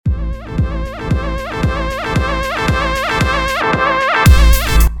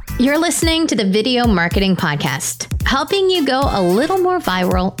You're listening to the Video Marketing Podcast, helping you go a little more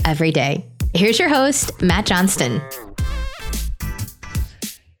viral every day. Here's your host, Matt Johnston.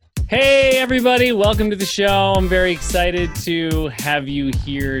 Hey, everybody. Welcome to the show. I'm very excited to have you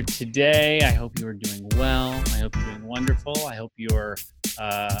here today. I hope you are doing well. I hope you're doing wonderful. I hope you're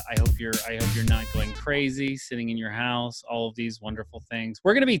not going crazy, sitting in your house, all of these wonderful things.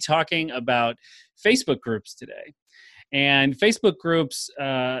 We're going to be talking about Facebook groups today. And Facebook groups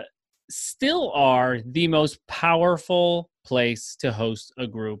still are the most powerful place to host a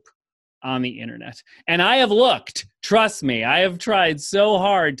group on the internet. And I have looked, trust me, I have tried so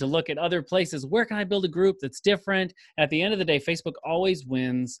hard to look at other places. Where can I build a group that's different? At the end of the day, Facebook always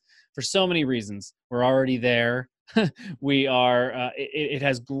wins for so many reasons. We're already there. We are, it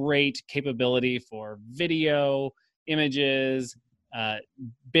has great capability for video, images,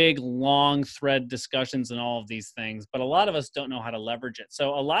 big, long thread discussions and all of these things, but a lot of us don't know how to leverage it. So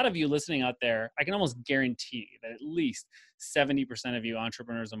a lot of you listening out there, I can almost guarantee that at least 70% of you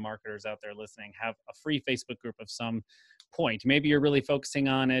entrepreneurs and marketers out there listening have a free Facebook group of some point. Maybe you're really focusing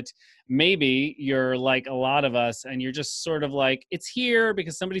on it. Maybe you're like a lot of us and you're just sort of like, it's here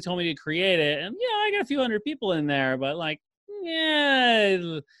because somebody told me to create it. And yeah, I got a few hundred people in there, but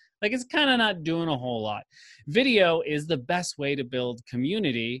it's kind of not doing a whole lot. Video is the best way to build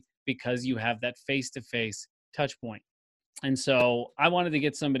community because you have that face-to-face touch point. And so I wanted to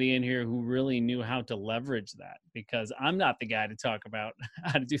get somebody in here who really knew how to leverage that because I'm not the guy to talk about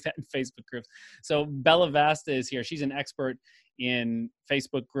how to do that in Facebook groups. So Vasta is here. She's an expert in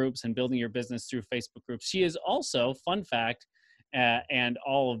Facebook groups and building your business through Facebook groups. She is also, fun fact, and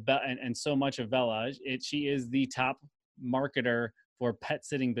so much of Bella, she is the top marketer for pet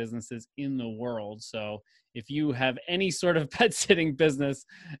sitting businesses in the world. So if you have any sort of pet sitting business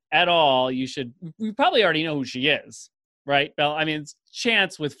at all, you probably already know who she is, right, Belle? I mean, it's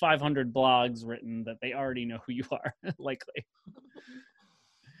chance with 500 blogs written that they already know who you are, likely.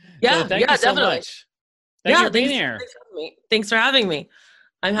 Yeah, so thank you so definitely. Much. Thank you for being here. Thanks for having me.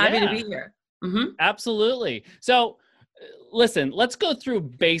 I'm happy to be here. Mm-hmm. Absolutely. So listen, let's go through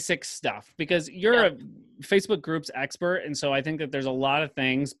basic stuff because you're a Facebook groups expert. And so I think that there's a lot of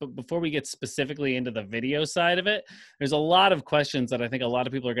things, but before we get specifically into the video side of it, there's a lot of questions that I think a lot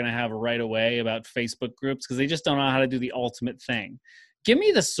of people are going to have right away about Facebook groups because they just don't know how to do the ultimate thing. Give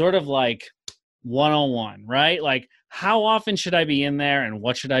me the sort of like 101, right? Like how often should I be in there and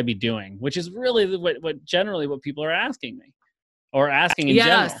what should I be doing? Which is really what generally what people are asking me or asking in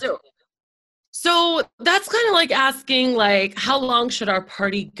general. So that's kind of like asking like, how long should our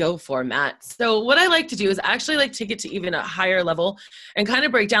party go for, Matt? So what I like to do is actually like take it to even a higher level and kind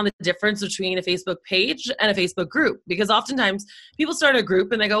of break down the difference between a Facebook page and a Facebook group. Because oftentimes people start a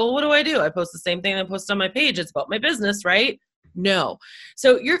group and they go, well, what do? I post the same thing I post on my page. It's about my business, right? No.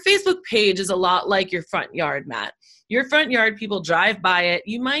 So your Facebook page is a lot like your front yard, Matt. Your front yard, people drive by it.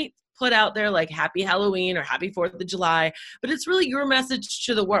 You might put out there like happy Halloween or happy 4th of July, but it's really your message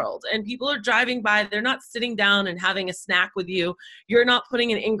to the world. And people are driving by, they're not sitting down and having a snack with you. You're not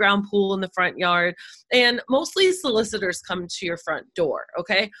putting an in-ground pool in the front yard. And mostly solicitors come to your front door,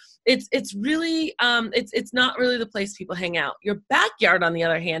 okay? It's really, it's not really the place people hang out. Your backyard, on the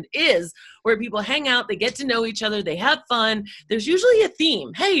other hand, is where people hang out, they get to know each other, they have fun. There's usually a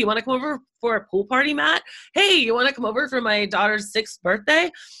theme. Hey, you want to come over for a pool party, Matt? Hey, you want to come over for my daughter's 6th birthday?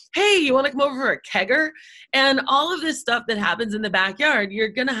 Hey, you want to come over for a kegger? And all of this stuff that happens in the backyard, you're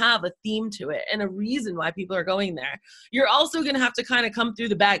going to have a theme to it and a reason why people are going there. You're also going to have to kind of come through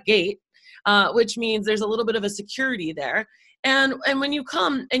the back gate, which means there's a little bit of a security there. And when you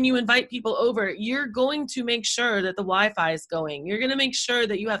come and you invite people over, you're going to make sure that the Wi-Fi is going. You're going to make sure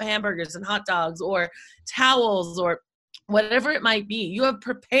that you have hamburgers and hot dogs or towels or whatever it might be. You have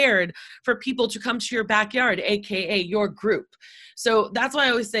prepared for people to come to your backyard, AKA your group. So that's why I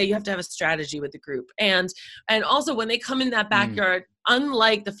always say you have to have a strategy with the group. And also when they come in that backyard,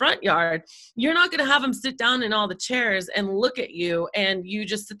 unlike the front yard, you're not going to have them sit down in all the chairs and look at you and you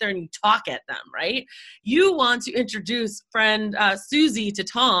just sit there and you talk at them, right? You want to introduce friend Susie to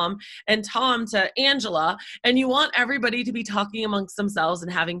Tom and Tom to Angela, and you want everybody to be talking amongst themselves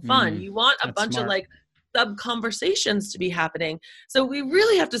and having fun. You want a bunch of like sub conversations to be happening. So we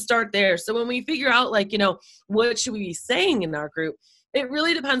really have to start there. So when we figure out like, what should we be saying in our group? It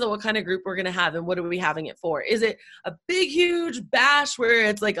really depends on what kind of group we're going to have and what are we having it for. Is it a big, huge bash where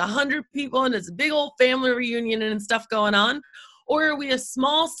it's like 100 people and it's a big old family reunion and stuff going on? Or are we a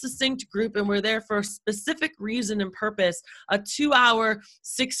small, succinct group and we're there for a specific reason and purpose, a 2-hour,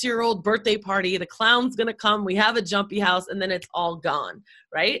 6-year-old birthday party, the clown's going to come, we have a jumpy house, and then it's all gone,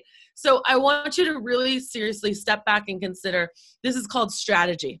 right? So I want you to really seriously step back and consider, this is called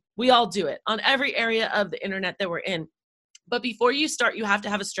strategy. We all do it on every area of the internet that we're in. But before you start, you have to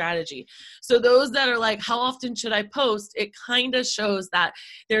have a strategy. So those that are like, how often should I post? It kind of shows that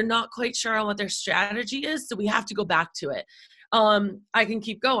they're not quite sure on what their strategy is. So we have to go back to it. I can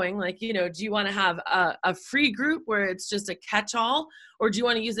keep going. Like, do you want to have a free group where it's just a catch-all? Or do you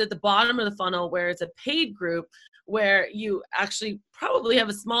want to use it at the bottom of the funnel where it's a paid group where you actually probably have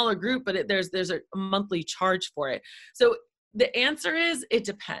a smaller group, but there's a monthly charge for it? So the answer is, it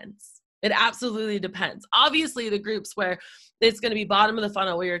depends. It absolutely depends. Obviously, the groups where it's going to be bottom of the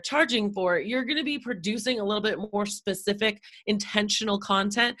funnel where you're charging for it, you're going to be producing a little bit more specific, intentional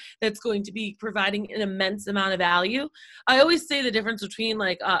content that's going to be providing an immense amount of value. I always say the difference between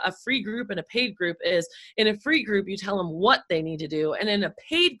like a free group and a paid group is, in a free group, you tell them what they need to do. And in a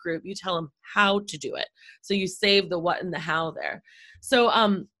paid group, you tell them how to do it. So you save the what and the how there.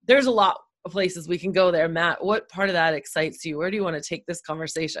 So there's a lot of places we can go there. Matt, what part of that excites you? Where do you want to take this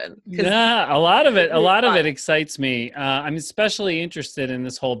conversation? Yeah, a lot of it excites me. I'm especially interested in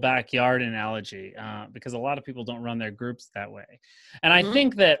this whole backyard analogy because a lot of people don't run their groups that way. And I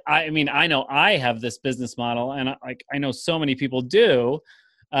think that, I know I have this business model, and I know so many people do,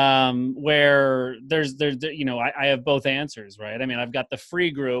 where I have both answers, right? I mean, I've got the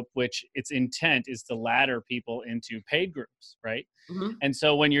free group, which its intent is to ladder people into paid groups, right? And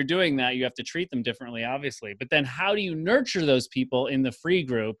so when you're doing that, you have to treat them differently, obviously. But then how do you nurture those people in the free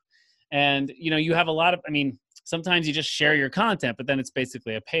group? And, you have a lot of, sometimes you just share your content, but then it's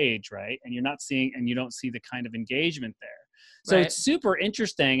basically a page, right? And you don't see the kind of engagement there. So It's super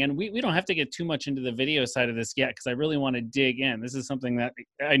interesting. And we don't have to get too much into the video side of this yet, because I really want to dig in. This is something that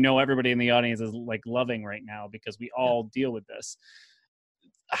I know everybody in the audience is like loving right now, because we all deal with this.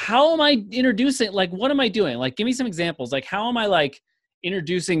 How am I introducing, like, what am I doing? Like, give me some examples. Like, how am I like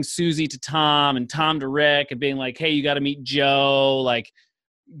introducing Susie to Tom and Tom to Rick and being like, hey, you got to meet Joe. Like,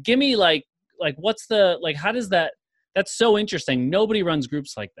 give me like, what's the, like, how does that, that's so interesting. Nobody runs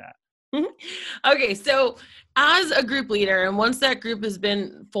groups like that. Okay. So as a group leader, and once that group has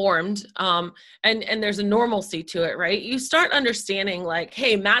been formed, and there's a normalcy to it, right? You start understanding like,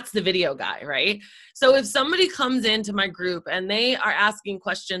 hey, Matt's the video guy, right? So if somebody comes into my group and they are asking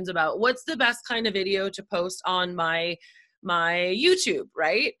questions about what's the best kind of video to post on my YouTube,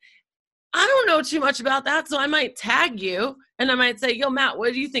 right? I don't know too much about that. So I might tag you and I might say, yo, Matt,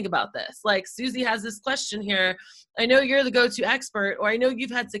 what do you think about this? Like, Susie has this question here. I know you're the go-to expert, or I know you've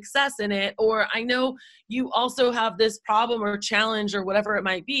had success in it, or I know you also have this problem or challenge or whatever it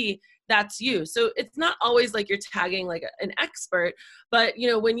might be. That's you. So it's not always like you're tagging like an expert, but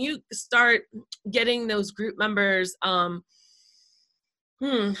when you start getting those group members,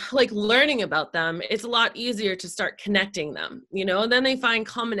 like learning about them, it's a lot easier to start connecting them, and then they find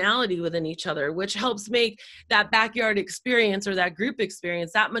commonality within each other, which helps make that backyard experience or that group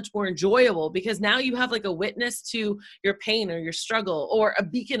experience that much more enjoyable, because now you have like a witness to your pain or your struggle, or a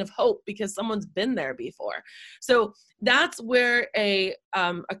beacon of hope because someone's been there before. So that's where a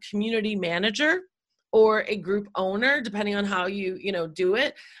community manager or a group owner, depending on how you do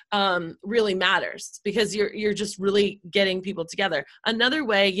it, really matters, because you're just really getting people together. Another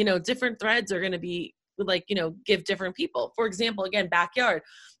way, different threads are going to be like, give different people. For example, again, backyard.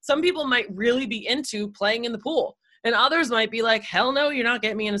 Some people might really be into playing in the pool, and others might be like, hell no, you're not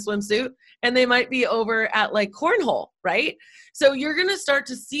getting me in a swimsuit. And they might be over at like cornhole, right? So you're going to start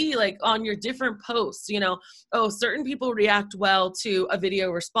to see like on your different posts, certain people react well to a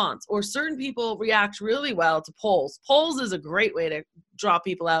video response, or certain people react really well to polls. Polls is a great way to draw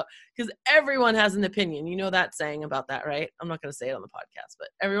people out, because everyone has an opinion. You know that saying about that, right? I'm not going to say it on the podcast, but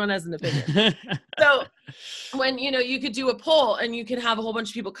everyone has an opinion. So when, you could do a poll and you can have a whole bunch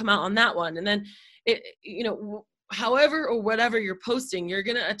of people come out on that one. And then however or whatever you're posting, you're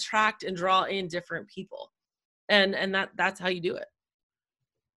going to attract and draw in different people. And that's how you do it.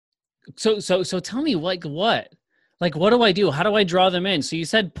 So tell me, like, what do I do? How do I draw them in? So you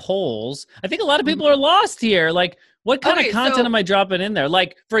said polls. I think a lot of people are lost here. Like, what kind of content am I dropping in there?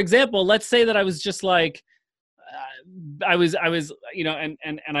 Like, for example, let's say that I was just like, I was,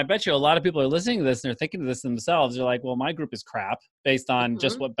 and I bet you a lot of people are listening to this and they're thinking to this themselves. They're like, well, my group is crap based on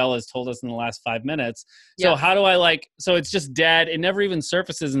just what Bella's told us in the last 5 minutes. So how do I so it's just dead. It never even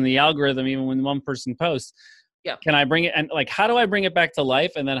surfaces in the algorithm, even when one person posts. Yeah. Can I bring it? And like, how do I bring it back to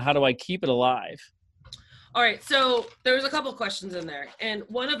life? And then how do I keep it alive? All right. So there's a couple questions in there. And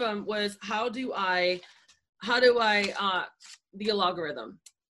one of them was, how do I the algorithm.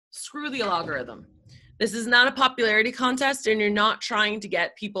 Screw the algorithm. This is not a popularity contest, and you're not trying to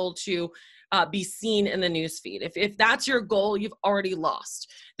get people to be seen in the newsfeed. If that's your goal, you've already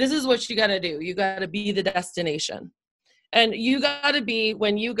lost. This is what you got to do. You got to be the destination. And you got to be,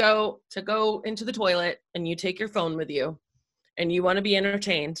 when you go into the toilet and you take your phone with you and you want to be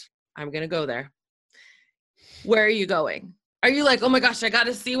entertained, I'm going to go there. Where are you going? Are you like, oh my gosh, I got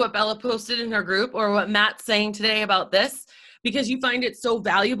to see what Bella posted in her group or what Matt's saying today about this because you find it so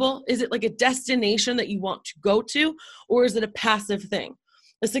valuable? Is it like a destination that you want to go to, or is it a passive thing?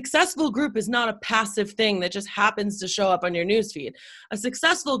 A successful group is not a passive thing that just happens to show up on your newsfeed. A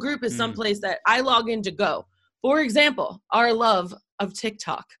successful group is someplace that I log in to go. For example, our love of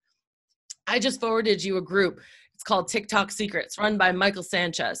TikTok. I just forwarded you a group. It's called TikTok Secrets, run by Michael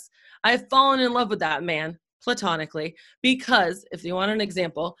Sanchez. I have fallen in love with that man platonically because, if you want an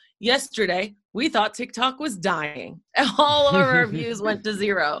example, yesterday we thought TikTok was dying. All of our views went to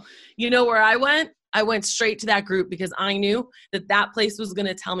zero. You know where I went? I went straight to that group because I knew that that place was going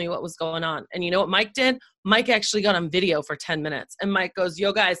to tell me what was going on. And you know what Mike did? Mike actually got on video for 10 minutes. And Mike goes,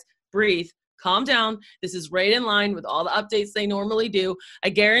 yo guys, breathe. Calm down. This is right in line with all the updates they normally do. I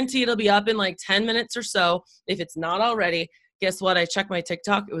guarantee it'll be up in like 10 minutes or so. If it's not already, guess what? I checked my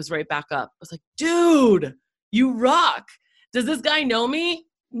TikTok. It was right back up. I was like, dude, you rock. Does this guy know me?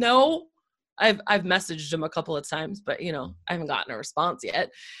 No. I've messaged him a couple of times, but you know, I haven't gotten a response yet.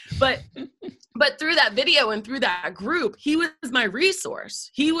 But through that video and through that group, he was my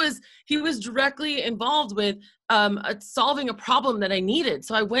resource. He was directly involved with solving a problem that I needed.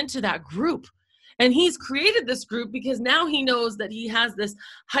 So I went to that group, and he's created this group because now he knows that he has this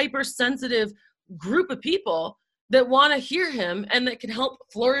hypersensitive group of people that want to hear him and that can help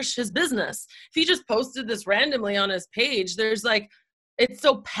flourish his business. If he just posted this randomly on his page, there's like, it's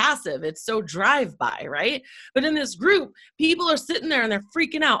so passive. It's so drive-by, right? But in this group, people are sitting there and they're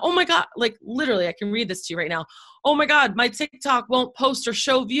freaking out. Oh my God, like literally, I can read this to you right now. Oh my God, my TikTok won't post or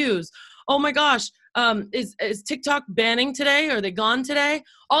show views. Oh my gosh, is TikTok banning today? Are they gone today?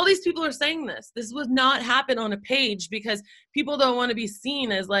 All these people are saying this. This would not happen on a page because people don't want to be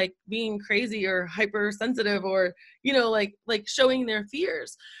seen as like being crazy or hypersensitive or, you know, like showing their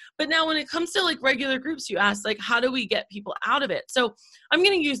fears. But now when it comes to like regular groups, you ask like, how do we get people out of it? So I'm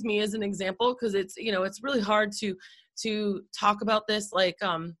going to use me as an example because it's, you know, it's really hard to talk about this like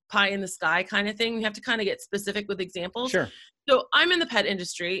pie in the sky kind of thing. We have to kind of get specific with examples. Sure. So I'm in the pet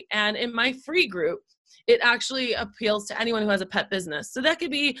industry, and in my free group, it actually appeals to anyone who has a pet business. So that could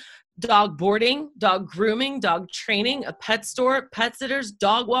be dog boarding, dog grooming, dog training, a pet store, pet sitters,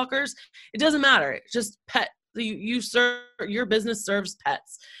 dog walkers. It doesn't matter. It's just pet. You serve, your business serves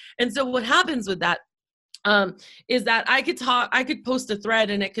pets. And so what happens with that is that I could post a thread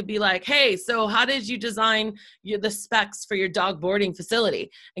and it could be like, hey, so how did you design the specs for your dog boarding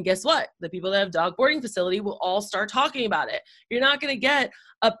facility? And guess what? The people that have dog boarding facility will all start talking about it. You're not going to get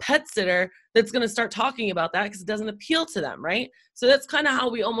a pet sitter that's going to start talking about that because it doesn't appeal to them, right? So that's kind of how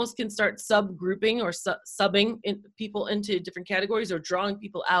we almost can start subgrouping or subbing people into different categories or drawing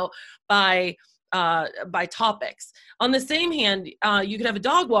people out by topics. On the same hand, you could have a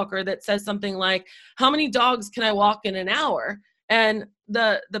dog walker that says something like, how many dogs can I walk in an hour? And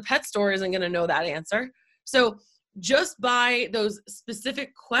the pet store isn't going to know that answer. So just by those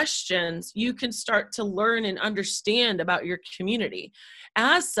specific questions, you can start to learn and understand about your community.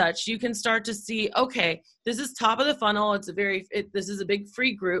 As such, you can start to see, okay, this is top of the funnel. This is a big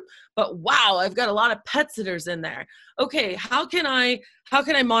free group, but wow, I've got a lot of pet sitters in there. Okay, how can I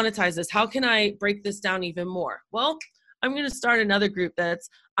monetize this? How can I break this down even more? Well, I'm going to start another group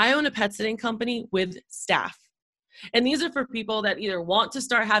I own a pet sitting company with staff. And these are for people that either want to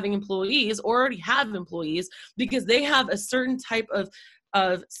start having employees or already have employees because they have a certain type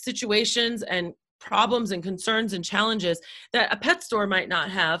of situations and problems and concerns and challenges that a pet store might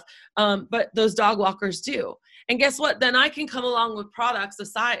not have, but those dog walkers do. And guess what? Then I can come along with products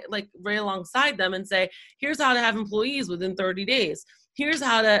right alongside them and say, here's how to have employees within 30 days. Here's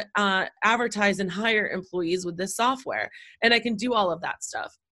how to advertise and hire employees with this software. And I can do all of that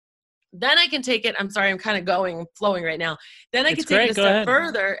stuff. Then I can take it, I'm sorry, I'm kind of flowing right now. Then I could take it a step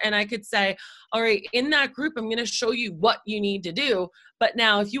further and I could say, all right, in that group, I'm going to show you what you need to do. But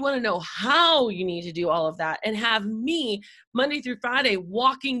now if you want to know how you need to do all of that and have me Monday through Friday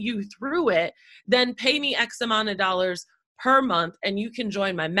walking you through it, then pay me X amount of dollars per month, and you can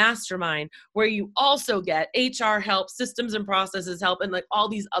join my mastermind where you also get HR help, systems and processes help, and like all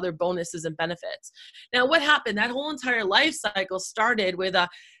these other bonuses and benefits. Now, what happened? That whole entire life cycle started with a,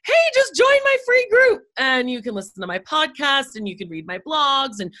 hey, just join my free group and you can listen to my podcast and you can read my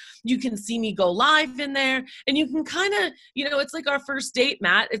blogs and you can see me go live in there and you can kind of, it's like our first date,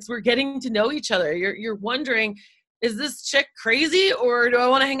 Matt. It's we're getting to know each other. You're wondering, is this chick crazy or do I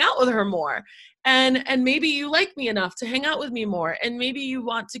want to hang out with her more? And maybe you like me enough to hang out with me more. And maybe you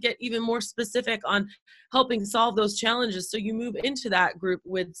want to get even more specific on helping solve those challenges. So you move into that group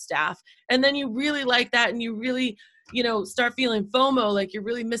with staff. And then you really like that and you really, start feeling FOMO, like you're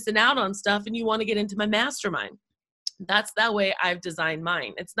really missing out on stuff and you want to get into my mastermind. That's that way I've designed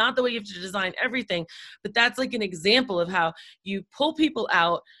mine. It's not the way you have to design everything, but that's like an example of how you pull people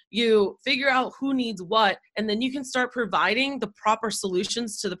out, you figure out who needs what, and then you can start providing the proper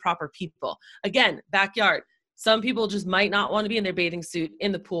solutions to the proper people. Again, backyard. Some people just might not want to be in their bathing suit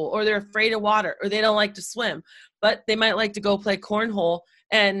in the pool, or they're afraid of water, or they don't like to swim, but they might like to go play cornhole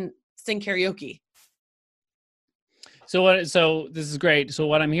and sing karaoke. So this is great. So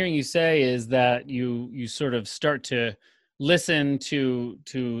what I'm hearing you say is that you sort of start to listen to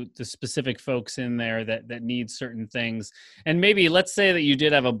the specific folks in there that need certain things. And maybe let's say that you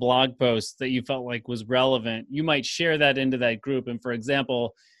did have a blog post that you felt like was relevant. You might share that into that group. And for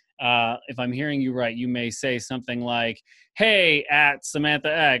example, if I'm hearing you right, you may say something like, hey, at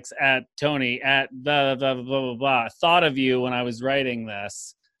Samantha X, at Tony, at blah, blah, blah, blah, blah, blah, thought of you when I was writing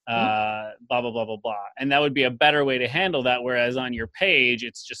this. Blah, blah, blah, blah, blah. And that would be a better way to handle that. Whereas on your page,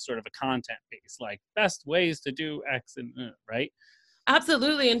 it's just sort of a content piece, like best ways to do X and right?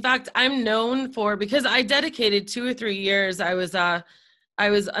 Absolutely. In fact, I'm known for, because I dedicated 2 or 3 years. I was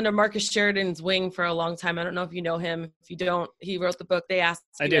under Marcus Sheridan's wing for a long time. I don't know if you know him. If you don't, he wrote the book, They Ask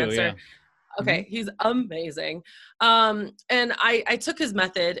You I do, Answer. yeah. Okay, he's amazing. And I took his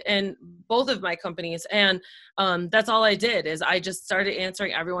method in both of my companies, and that's all I did is I just started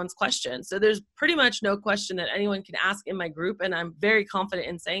answering everyone's questions. So there's pretty much no question that anyone can ask in my group, and I'm very confident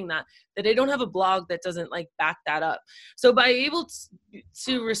in saying that I don't have a blog that doesn't like back that up. So by able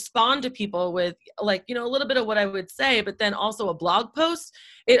to respond to people with like, a little bit of what I would say, but then also a blog post,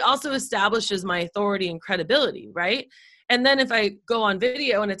 it also establishes my authority and credibility, right? And then if I go on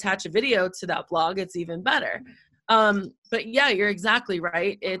video and attach a video to that blog, it's even better. But yeah, you're exactly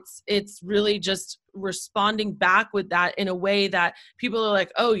right. It's really just responding back with that in a way that people are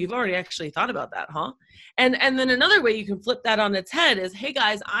like, oh, you've already actually thought about that, huh? And then another way you can flip that on its head is, hey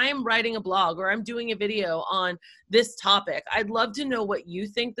guys, I'm writing a blog or I'm doing a video on this topic. I'd love to know what you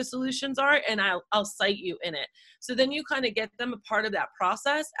think the solutions are, and I'll cite you in it. So then you kind of get them a part of that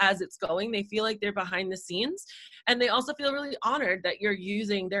process as it's going. They feel like they're behind the scenes, and they also feel really honored that you're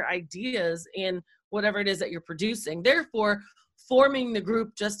using their ideas in whatever it is that you're producing, therefore forming the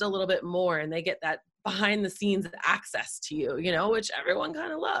group just a little bit more, and they get that behind the scenes access to you, which everyone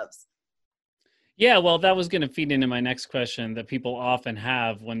kind of loves. Yeah, well, that was going to feed into my next question that people often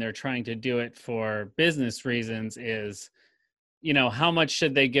have when they're trying to do it for business reasons is, how much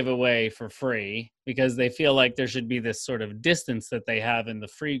should they give away for free? Because they feel like there should be this sort of distance that they have in the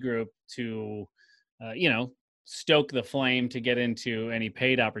free group to, stoke the flame to get into any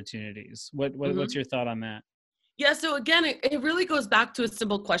paid opportunities. What's your thought on that? Yeah. So again, it really goes back to a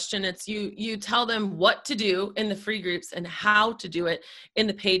simple question. It's you tell them what to do in the free groups and how to do it in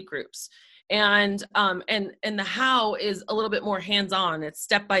the paid groups. And the how is a little bit more hands-on. It's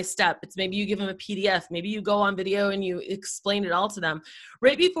step by step. It's maybe you give them a PDF, maybe you go on video and you explain it all to them.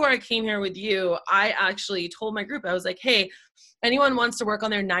 Right before I came here with you, I actually told my group, I was like, hey, anyone wants to work on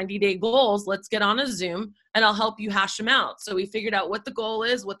their 90-day goals, let's get on a Zoom and I'll help you hash them out. So we figured out what the goal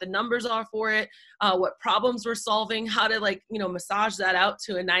is, what the numbers are for it, what problems we're solving, how to massage that out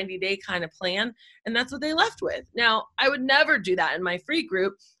to a 90-day kind of plan. And that's what they left with. Now, I would never do that in my free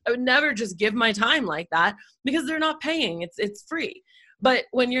group. I would never just give my time like that because they're not paying. It's free. But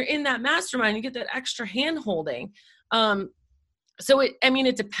when you're in that mastermind, you get that extra hand holding. So it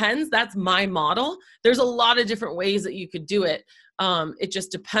depends. That's my model. There's a lot of different ways that you could do it. It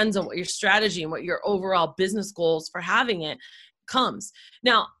just depends on what your strategy and what your overall business goals for having it comes.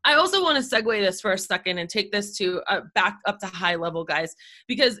 Now, I also want to segue this for a second and take this to back up to high level, guys,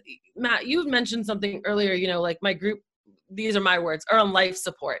 because Matt, you've mentioned something earlier, like my group, these are my words, are on life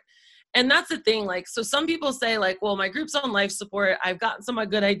support. And that's the thing. So some people say well, my group's on life support. I've gotten some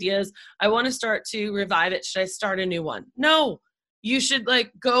good ideas. I want to start to revive it. Should I start a new one? No. You should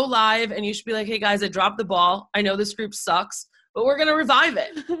go live and you should be like, hey guys, I dropped the ball. I know this group sucks, but we're going to revive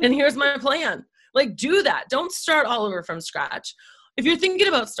it. And here's my plan. Do that. Don't start all over from scratch. if you're thinking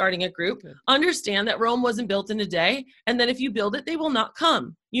about starting a group, understand that Rome wasn't built in a day. And then if you build it, they will not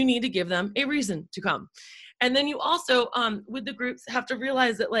come. You need to give them a reason to come. And then you also, with the groups, have to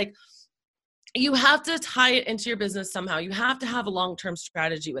realize that like, you have to tie it into your business somehow. You have to have a long-term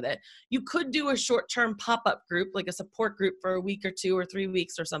strategy with it. You could do a short-term pop-up group, like a support group for a week or 2 or 3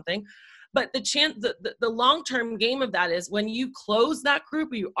 weeks or something. But the long-term game of that is when you close that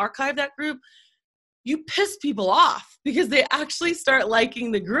group or you archive that group, you piss people off because they actually start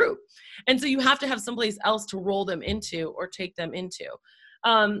liking the group. And so you have to have someplace else to roll them into or take them into.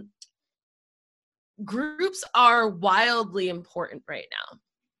 Groups are wildly important right now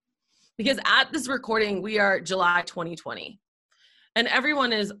because at this recording, we are July 2020 and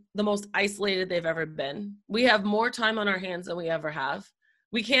everyone is the most isolated they've ever been. We have more time on our hands than we ever have.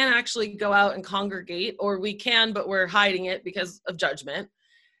 We can't actually go out and congregate, or we can, but we're hiding it because of judgment.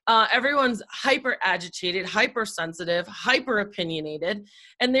 Everyone's hyper agitated, hypersensitive, hyper opinionated,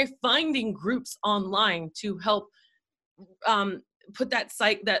 and they're finding groups online to help put that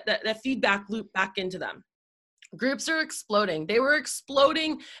feedback loop back into them. Groups are exploding. They were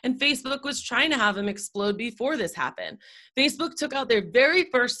exploding, and Facebook was trying to have them explode before this happened. Facebook took out their very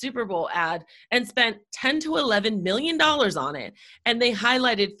first Super Bowl ad and spent $10 to $11 million on it, and they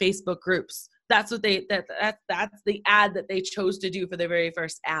highlighted Facebook groups. That's what that's the ad that they chose to do for their very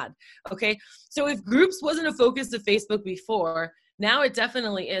first ad. Okay. So if groups wasn't a focus of Facebook before, now it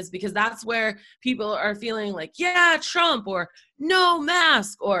definitely is, because that's where people are feeling like, yeah, Trump, or no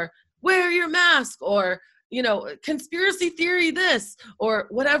mask, or wear your mask, or, you know, conspiracy theory this, or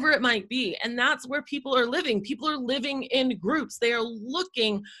whatever it might be. And that's where people are living. People are living in groups. They are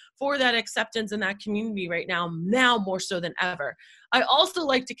looking for that acceptance in that community right now more so than ever. I also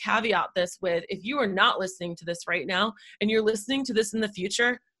like to caveat this with, if you are not listening to this right now and you're listening to this in the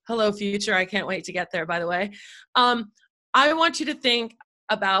future, hello future, I can't wait to get there, by the way. I want you to think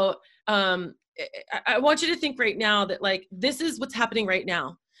about, I want you to think right now that like, this is what's happening right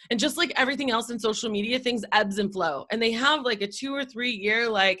now. And just like everything else in social media, things ebbs and flow. And they have like a 2 or 3 year,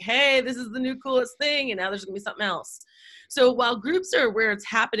 like, hey, this is the new coolest thing. And now there's gonna be something else. So while groups are where it's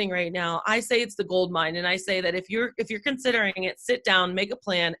happening right now, I say it's the gold mine. And I say that if you're considering it, sit down, make a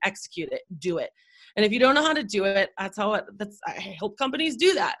plan, execute it, do it. And if you don't know how to do it, I help companies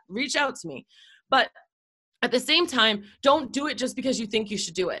do that. Reach out to me. But at the same time, don't do it just because you think you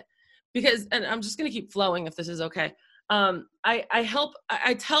should do it. Because, and I'm just gonna keep flowing if this is okay.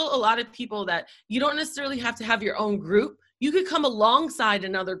 I tell a lot of people that you don't necessarily have to have your own group. You could come alongside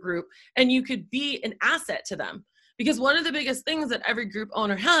another group and you could be an asset to them. Because one of the biggest things that every group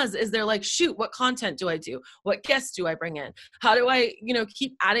owner has is they're like, shoot, what content do I do? What guests do I bring in? How do I,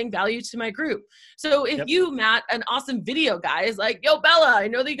 keep adding value to my group? So if you, Matt, an awesome video guy, is like, yo, Bella, I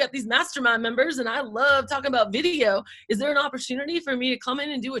know that you got these mastermind members and I love talking about video. Is there an opportunity for me to come in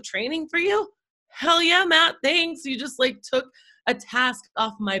and do a training for you? Hell yeah, Matt, thanks. You just like took a task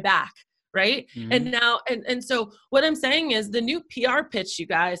off my back. Right. Mm-hmm. And now, and so what I'm saying is the new PR pitch, you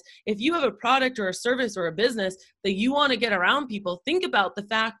guys, if you have a product or a service or a business that you want to get around people, think about the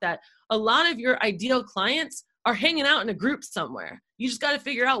fact that a lot of your ideal clients are hanging out in a group somewhere. You just got to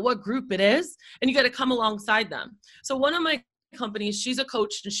figure out what group it is and you got to come alongside them. So one of my companies, she's a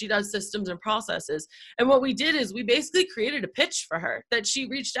coach and she does systems and processes. And what we did is we basically created a pitch for her that she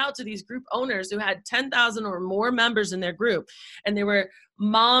reached out to these group owners who had 10,000 or more members in their group. And they were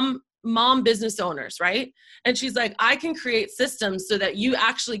mom business owners, right? And she's like, I can create systems so that you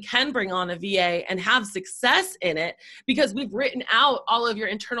actually can bring on a VA and have success in it because we've written out all of your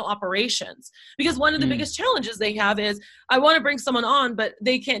internal operations. Because one of the biggest challenges they have is, I want to bring someone on, but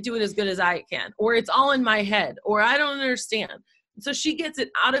they can't do it as good as I can, or it's all in my head, or I don't understand. So she gets it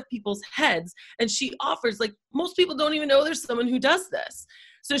out of people's heads and she offers, like, most people don't even know there's someone who does this.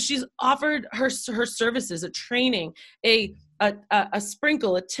 So she's offered her services, a training, a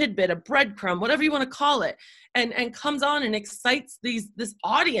sprinkle, a tidbit, a breadcrumb, whatever you want to call it, and comes on and excites this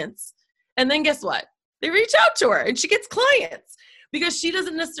audience. And then guess what? They reach out to her and she gets clients because she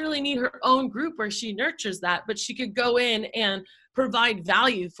doesn't necessarily need her own group where she nurtures that, but she could go in and provide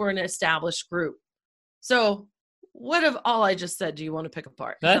value for an established group. So what of all I just said do you want to pick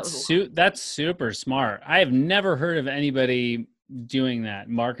apart? That's super smart. I have never heard of anybody doing that,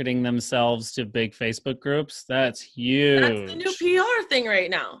 marketing themselves to big Facebook groups. That's huge. That's the new PR thing right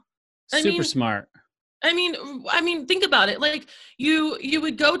now. Super smart. I mean, think about it. Like you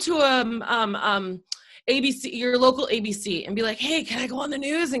would go to ABC, your local ABC, and be like, hey, can I go on the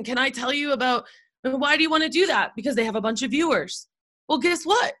news? And can I tell you about, why do you want to do that? Because they have a bunch of viewers. Well, guess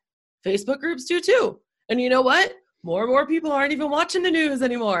what? Facebook groups do too. And you know what? more and more people aren't even watching the news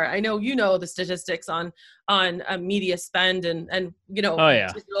anymore. I know, you know, the statistics on media spend and Oh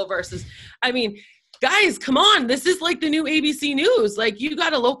yeah. digital versus, I mean, guys, come on. This is like the new ABC News. Like, you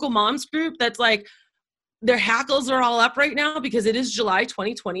got a local moms group that's like, their hackles are all up right now because it is July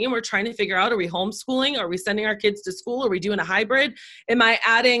 2020 and we're trying to figure out, are we homeschooling? Are we sending our kids to school? Are we doing a hybrid? Am I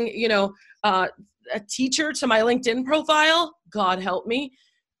adding, a teacher to my LinkedIn profile? God help me.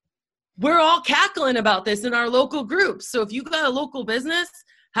 We're all cackling about this in our local groups. So if you got a local business,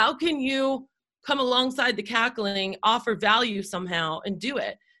 how can you come alongside the cackling, offer value somehow and do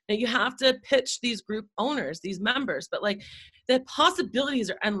it? Now you have to pitch these group owners, these members, but like the possibilities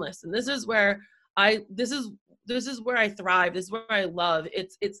are endless. And this is where this is where I thrive. This is where I love.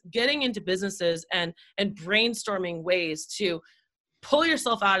 It's getting into businesses and brainstorming ways to pull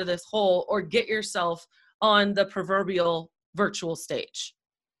yourself out of this hole or get yourself on the proverbial virtual stage.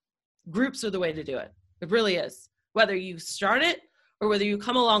 Groups are the way to do it. It really is. Whether you start it or whether you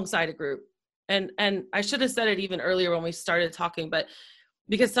come alongside a group. And I should have said it even earlier when we started talking, but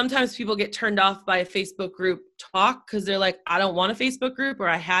because sometimes people get turned off by a Facebook group talk because they're like, I don't want a Facebook group, or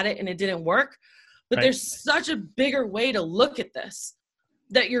I had it and it didn't work. But Right. There's such a bigger way to look at this,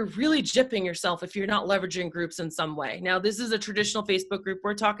 that you're really gypping yourself if you're not leveraging groups in some way. Now, this is a traditional Facebook group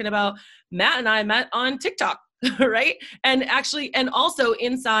we're talking about. Matt and I met on TikTok, right? And also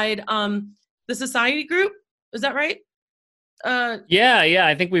inside the society group. Is that right? Yeah.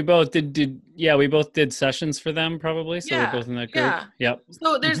 I think we both we both did sessions for them probably. So we're both in that group. Yeah. Yep.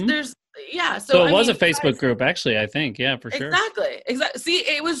 So there's So it was a Facebook group, actually, I think. Yeah, for sure. Exactly. See,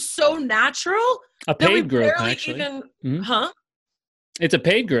 it was so natural. A paid group, actually. It's a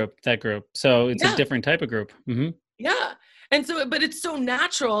paid group, that group. So it's a different type of group. Mm-hmm. Yeah. And so, but it's so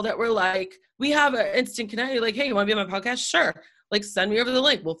natural that we're like, we have an instant connect. Like, hey, you want to be on my podcast? Sure. Like, send me over the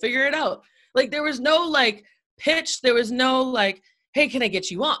link. We'll figure it out. Like, there was no like pitch. There was no like, hey, can I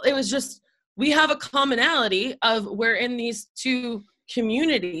get you on? It was just, we have a commonality of we're in these two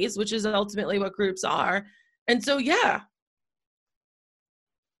communities, which is ultimately what groups are. And so, yeah,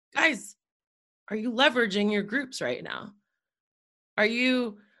 guys, are you leveraging your groups right now? Are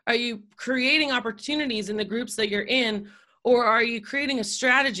you creating opportunities in the groups that you're in, or are you creating a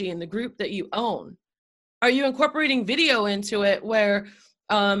strategy in the group that you own? Are you incorporating video into it where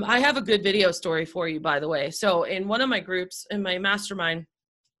I have a good video story for you, by the way. So in one of my groups, in my mastermind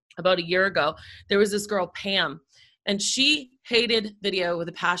about a year ago, there was this girl, Pam, and she hated video with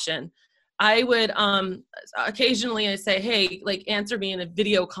a passion. I would occasionally I say, hey, like answer me in a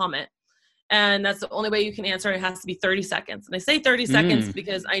video comment. And that's the only way you can answer. It has to be 30 seconds. And I say 30 seconds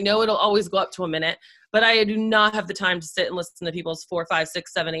because I know it'll always go up to a minute, but I do not have the time to sit and listen to people's 4, 5,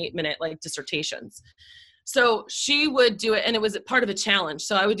 6, 7, 8 minute like dissertations. So she would do it, and it was part of a challenge.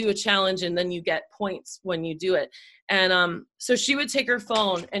 So I would do a challenge, and then you get points when you do it. And so she would take her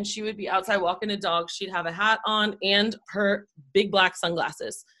phone, and she would be outside walking a dog. She'd have a hat on and her big black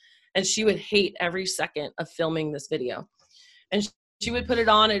sunglasses. And she would hate every second of filming this video. And she would put it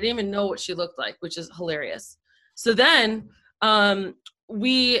on. I didn't even know what she looked like, which is hilarious. So then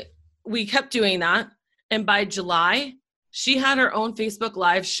we kept doing that. And by July, she had her own Facebook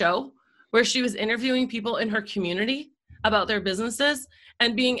Live show where she was interviewing people in her community about their businesses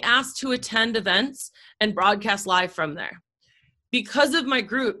and being asked to attend events and broadcast live from there. Because of my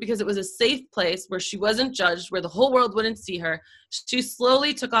group, because it was a safe place where she wasn't judged, where the whole world wouldn't see her, she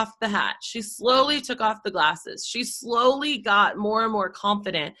slowly took off the hat. She slowly took off the glasses. She slowly got more and more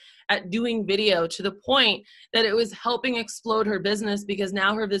confident at doing video to the point that it was helping explode her business because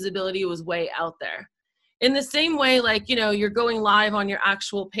now her visibility was way out there. In the same way, like, you know, you're going live on your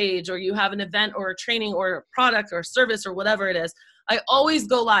actual page, or you have an event or a training or a product or a service or whatever it is. I always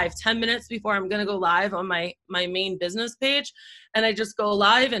go live 10 minutes before I'm going to go live on my main business page. And I just go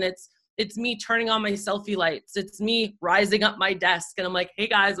live, and it's me turning on my selfie lights. It's me rising up my desk. And I'm like, hey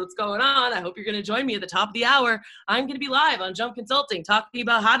guys, what's going on? I hope you're going to join me at the top of the hour. I'm going to be live on Jump Consulting, talking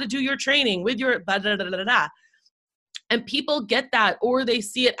about how to do your training with your da-da-da-da-da. And people get that, or they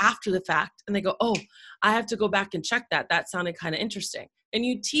see it after the fact and they go, oh, I have to go back and check that. That sounded kind of interesting. And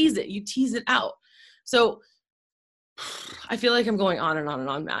you tease it out. So I feel like I'm going on and on and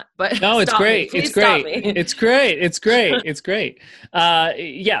on, Matt, but no, it's great. It's great. It's great.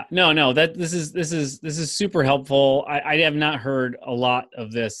 This is super helpful. I have not heard a lot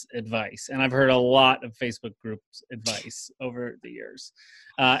of this advice, and I've heard a lot of Facebook groups advice over the years.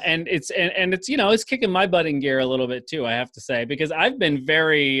 And it's you know, it's kicking my butt in gear a little bit too, I have to say, because I've been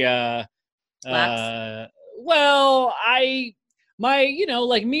very,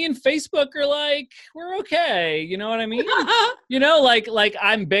 like me and Facebook are like, we're okay. You know what I mean? Like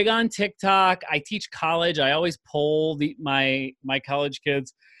I'm big on TikTok. I teach college. I always poll my college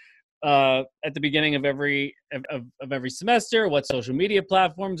kids at the beginning of every semester, what social media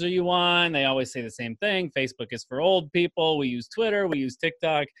platforms are you on? They always say the same thing. Facebook is for old people. We use Twitter, we use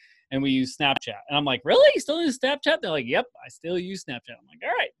TikTok, and we use Snapchat. And I'm like, really? You still use Snapchat? They're like, yep, I still use Snapchat. I'm like,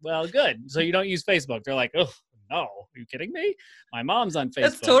 all right, well, good. So you don't use Facebook. They're like, oh, no, are you kidding me? My mom's on Facebook.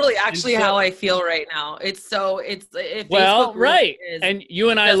 That's totally actually how I feel right now. Well, right. And you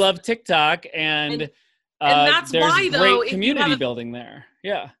and I love TikTok, and that's there's why, great though, community building there.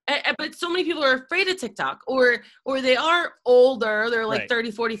 Yeah. But so many people are afraid of TikTok, or they are older, they're like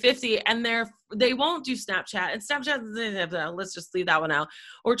 30, 40, 50, and they won't do Snapchat. And Snapchat, let's just leave that one out.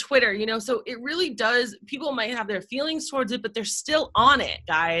 Or Twitter, so it really does, people might have their feelings towards it, but they're still on it,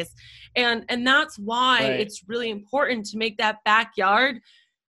 guys. And that's why it's really important to make that backyard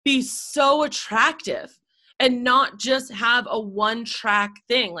be so attractive. And not just have a one-track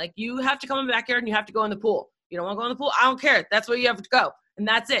thing. Like, you have to come in the backyard and you have to go in the pool. You don't want to go in the pool? I don't care. That's where you have to go. And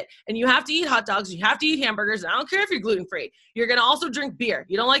that's it. And you have to eat hot dogs. You have to eat hamburgers. And I don't care if you're gluten-free. You're going to also drink beer.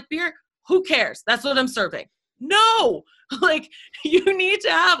 You don't like beer? Who cares? That's what I'm serving. No! Like, you need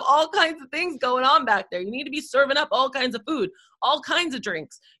to have all kinds of things going on back there. You need to be serving up all kinds of food, all kinds of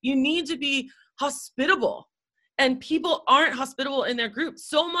drinks. You need to be hospitable. And people aren't hospitable in their group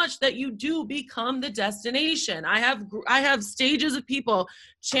so much that you do become the destination. I have stages of people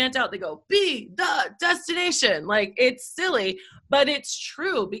chant out, they go, be the destination. Like, it's silly, but it's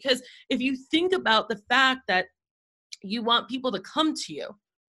true. Because if you think about the fact that you want people to come to you,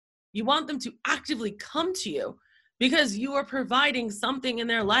 you want them to actively come to you because you are providing something in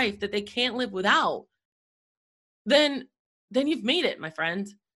their life that they can't live without, then you've made it, my friend.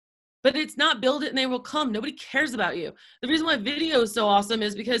 But it's not build it and they will come. Nobody cares about you. The reason why video is so awesome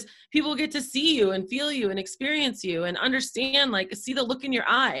is because people get to see you and feel you and experience you and understand, like, see the look in your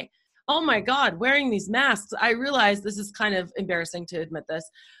eye. Oh my God, wearing these masks. I realized, this is kind of embarrassing to admit this.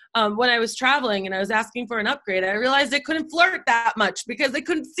 When I was traveling and I was asking for an upgrade, I realized I couldn't flirt that much because they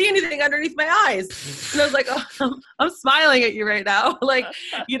couldn't see anything underneath my eyes. And I was like, oh, I'm smiling at you right now. Like,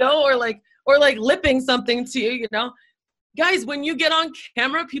 or like lipping something to you, Guys, when you get on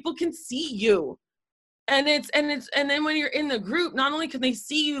camera, people can see you. And then when you're in the group, not only can they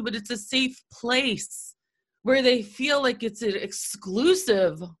see you, but it's a safe place where they feel like it's an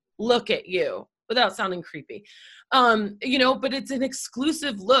exclusive look at you without sounding creepy. But it's an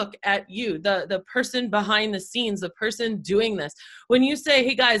exclusive look at you, the person behind the scenes, the person doing this. When you say,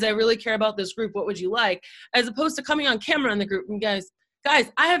 hey guys, I really care about this group, what would you like? As opposed to coming on camera in the group and guys, I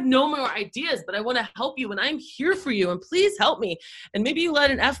have no more ideas, but I want to help you and I'm here for you and please help me. And maybe you let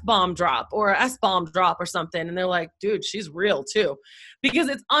an F-bomb drop or a S-bomb drop or something. And they're like, dude, she's real too. Because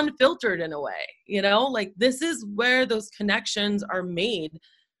it's unfiltered in a way, like this is where those connections are made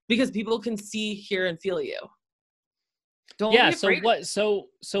because people can see, hear, and feel you. Don't be afraid. So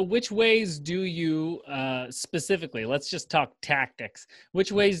which ways do you specifically, let's just talk tactics.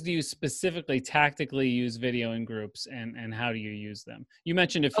 Which ways do you specifically tactically use video in groups and how do you use them? You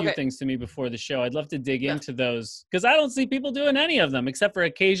mentioned a few things to me before the show. I'd love to dig into those because I don't see people doing any of them except for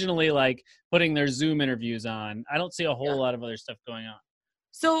occasionally like putting their Zoom interviews on. I don't see a whole lot of other stuff going on.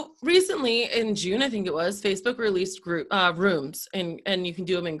 So recently in June, I think it was, Facebook released rooms and you can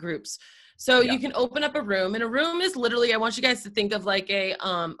do them in groups. So you can open up a room, and a room is literally, I want you guys to think of like an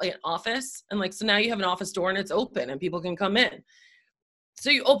office. And like, so now you have an office door and it's open and people can come in. So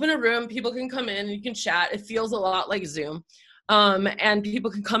you open a room, people can come in and you can chat. It feels a lot like Zoom. And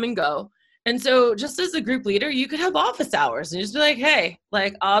people can come and go. And so just as a group leader, you could have office hours and just be like, hey,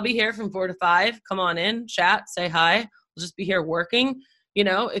 like I'll be here from 4 to 5. Come on in, chat, say hi. We'll just be here working.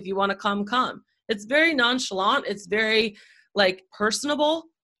 If you want to come. It's very nonchalant. It's very like personable.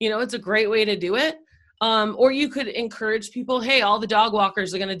 It's a great way to do it. Or you could encourage people, hey, all the dog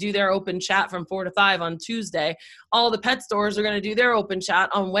walkers are going to do their open chat from 4 to 5 on Tuesday. All the pet stores are going to do their open chat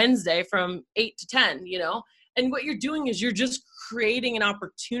on Wednesday from 8 to 10, And what you're doing is you're just creating an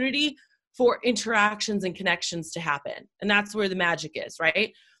opportunity for interactions and connections to happen. And that's where the magic is,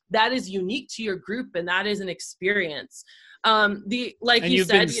 right? That is unique to your group and that is an experience. You've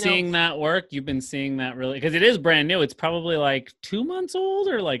been seeing that work. You've been seeing that really because it is brand new. It's probably like 2 months old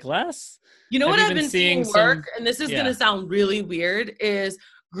or like less. What I've been seeing work, and this is going to sound really weird, is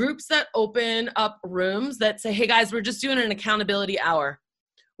groups that open up rooms that say, hey guys, we're just doing an accountability hour.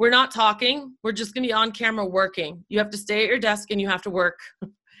 We're not talking. We're just going to be on camera working. You have to stay at your desk and you have to work.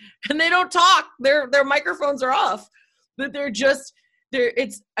 And they don't talk. Their microphones are off, but they're just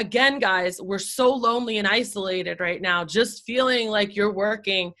it's again, guys, we're so lonely and isolated right now, just feeling like you're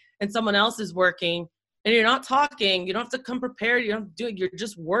working and someone else is working and you're not talking. You don't have to come prepared. You don't have to do it. You're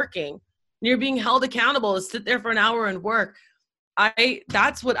just working. And you're being held accountable to sit there for an hour and work.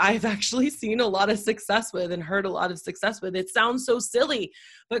 That's what I've actually seen a lot of success with and heard a lot of success with. It sounds so silly,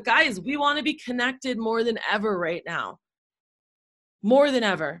 but guys, we want to be connected more than ever right now. More than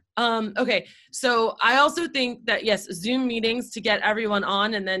ever. Okay. So I also think that yes, Zoom meetings to get everyone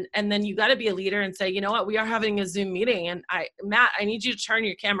on, and then you got to be a leader and say, you know what, we are having a Zoom meeting, and Matt, I need you to turn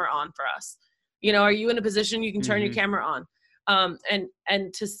your camera on for us. You know, are you in a position you can turn your camera on?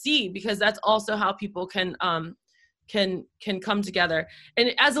 And to see, because that's also how people can come together.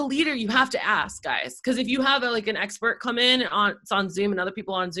 And as a leader, you have to ask, guys, because if you have an expert come in it's on Zoom and other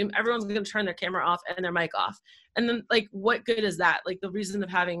people on Zoom, everyone's going to turn their camera off and their mic off. And then what good is that? The reason of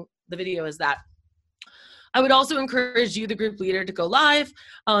having the video is that. I would also encourage you, the group leader, to go live.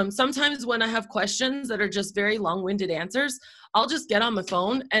 Sometimes when I have questions that are just very long-winded answers, I'll just get on the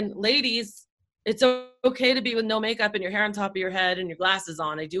phone, and ladies, it's okay to be with no makeup and your hair on top of your head and your glasses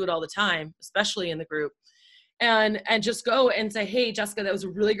on. I do it all the time, especially in the group. And just go and say, hey, Jessica, that was a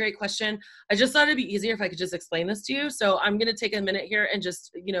really great question. I just thought it'd be easier if I could just explain this to you. So I'm going to take a minute here and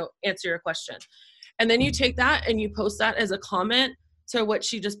just, answer your question. And then you take that and you post that as a comment to what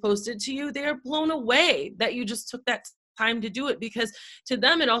she just posted to you. They're blown away that you just took that time to do it, because to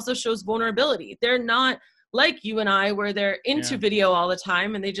them, it also shows vulnerability. They're not like you and I, where they're into video all the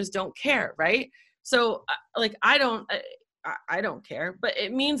time and they just don't care. Right. So I don't care, but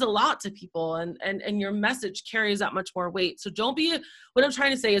it means a lot to people, and your message carries that much more weight. So what I'm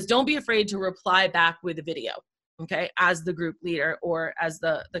trying to say is don't be afraid to reply back with a video, okay, as the group leader or as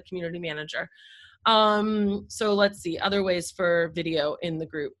the community manager. So let's see, other ways for video in the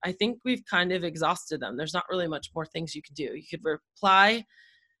group. I think we've kind of exhausted them. There's not really much more things you could do. You could reply,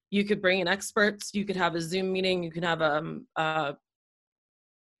 you could bring in experts, you could have a Zoom meeting, you could have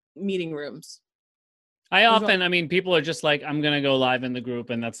meeting rooms. People are just like, I'm going to go live in the group,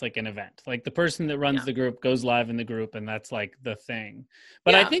 and that's like an event. Like the person that runs the group goes live in the group, and that's like the thing.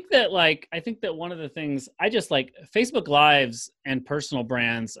 But I think that one of the things I just like, Facebook Lives and personal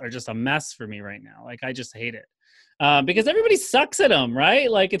brands are just a mess for me right now. Like I just hate it. Because everybody sucks at them, right?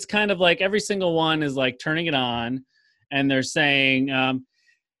 Like it's kind of like every single one is like turning it on and they're saying,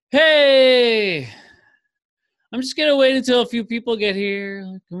 hey, I'm just going to wait until a few people get here.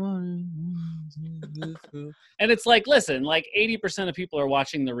 Like, come on. And it's like, listen, like 80% of people are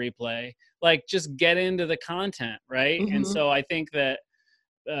watching the replay. Like just get into the content, right? Mm-hmm. And so I think that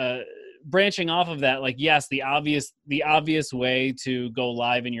branching off of that, like, yes, the obvious way to go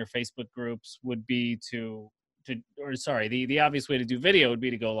live in your Facebook groups would be the obvious way to do video would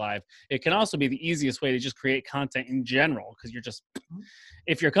be to go live. It can also be the easiest way to just create content in general, because you're just,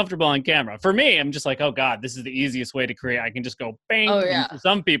 if you're comfortable on camera. For me, I'm just like, oh God, this is the easiest way to create. I can just go bang. Oh, yeah. For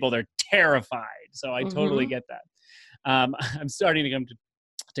some people, they're terrified. So I totally get that. I'm starting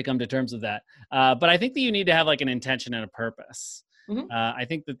to come to terms with that. But I think that you need to have like an intention and a purpose. Mm-hmm. I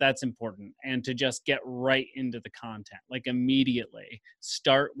think that that's important, and to just get right into the content, like immediately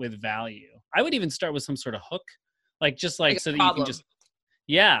start with value. I would even start with some sort of hook, like just like so that you can just,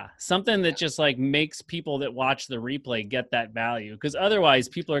 something that just like makes people that watch the replay get that value. Because otherwise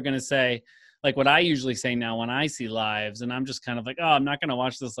people are going to say, like what I usually say now when I see lives, and I'm just kind of like, oh, I'm not going to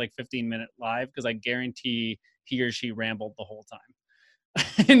watch this like 15-minute live, because I guarantee he or she rambled the whole time.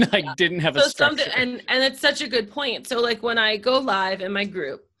 And I didn't have a structure. And it's such a good point. So like when I go live in my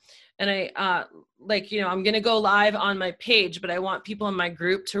group, and I I'm going to go live on my page, but I want people in my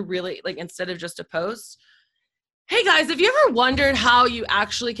group to really, like, instead of just a post, hey guys, have you ever wondered how you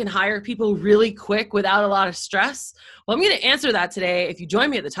actually can hire people really quick without a lot of stress? Well, I'm going to answer that today. If you join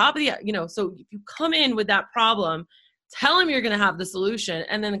me at the top of so if you come in with that problem, tell them you're going to have the solution,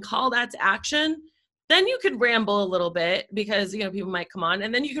 and then call that to action. Then you could ramble a little bit, because, people might come on,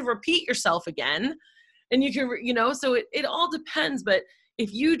 and then you can repeat yourself again, and you can, so it all depends. But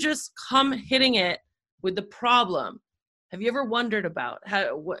if you just come hitting it with the problem, have you ever wondered about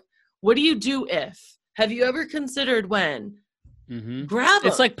what do you do if? Have you ever considered when? Mm-hmm. Grab 'em.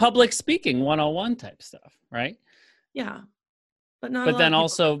 It's like public speaking 101 type stuff, right? Yeah. But then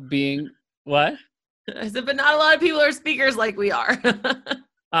also being what? I said, but not a lot of people are speakers like we are.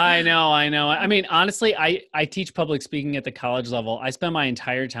 I know. I mean, honestly, I teach public speaking at the college level. I spend my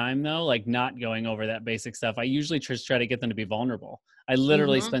entire time, though, like not going over that basic stuff. I usually just try to get them to be vulnerable. I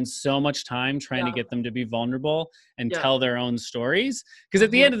literally spend so much time trying to get them to be vulnerable and tell their own stories. Because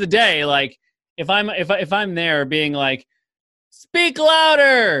at the end of the day, like if I'm there being like, speak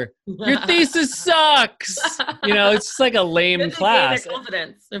louder. Your thesis sucks. It's just like a lame class. Gain their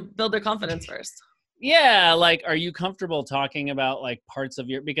confidence, or build their confidence first. Yeah, like, are you comfortable talking about like parts of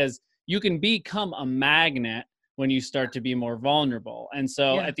because you can become a magnet when you start to be more vulnerable. And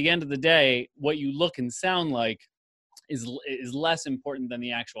so at the end of the day, what you look and sound like is less important than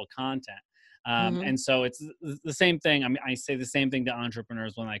the actual content. And so it's the same thing. I mean, I say the same thing to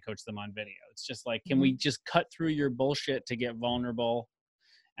entrepreneurs when I coach them on video. It's just like, can we just cut through your bullshit to get vulnerable?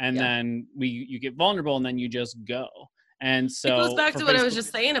 And then you get vulnerable and then you just go. And so it goes back to what I was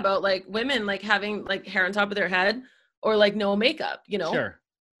just saying about like women, like having like hair on top of their head or like no makeup, Sure.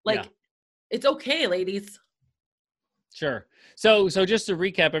 Like it's okay, ladies. Sure. So just to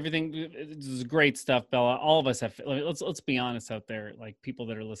recap everything, this is great stuff, Bella. All of us have, let's be honest out there, like people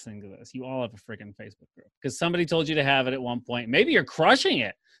that are listening to this, you all have a freaking Facebook group because somebody told you to have it at one point. Maybe you're crushing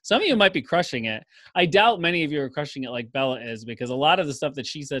it. Some of you might be crushing it. I doubt many of you are crushing it like Bella is, because a lot of the stuff that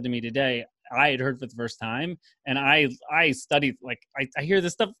she said to me today, I had heard for the first time. And I studied, like, I hear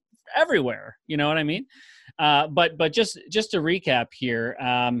this stuff everywhere. You know what I mean? But just to recap here,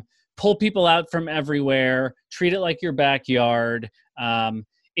 pull people out from everywhere, treat it like your backyard,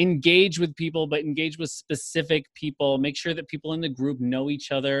 engage with people, but engage with specific people. Make sure that people in the group know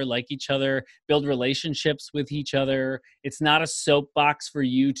each other, like each other, build relationships with each other. It's not a soapbox for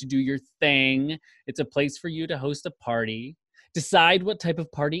you to do your thing. It's a place for you to host a party. Decide what type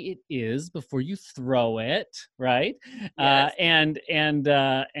of party it is before you throw it, right? Yes. And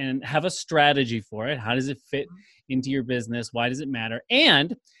have a strategy for it. How does it fit into your business? Why does it matter?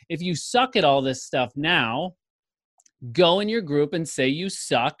 And if you suck at all this stuff now, go in your group and say you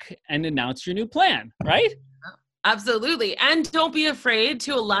suck and announce your new plan, right? Absolutely. And don't be afraid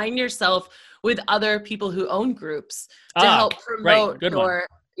to align yourself with other people who own groups to help promote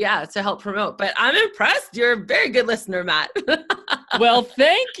to help promote. But I'm impressed. You're a very good listener, Matt. Well,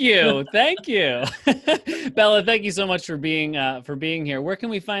 thank you. Thank you. Bella, thank you so much for being here. Where can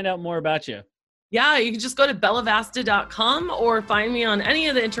we find out more about you? Yeah, you can just go to bellavasta.com or find me on any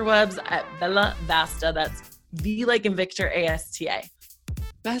of the interwebs at Bella Vasta. That's V like in Victor, ASTA.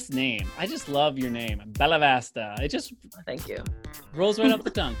 Best name. I just love your name, Bella Vasta. It just thank you. Rolls right off the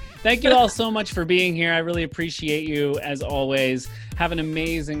tongue. Thank you all so much for being here. I really appreciate you as always. Have an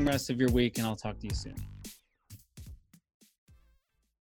amazing rest of your week, and I'll talk to you soon.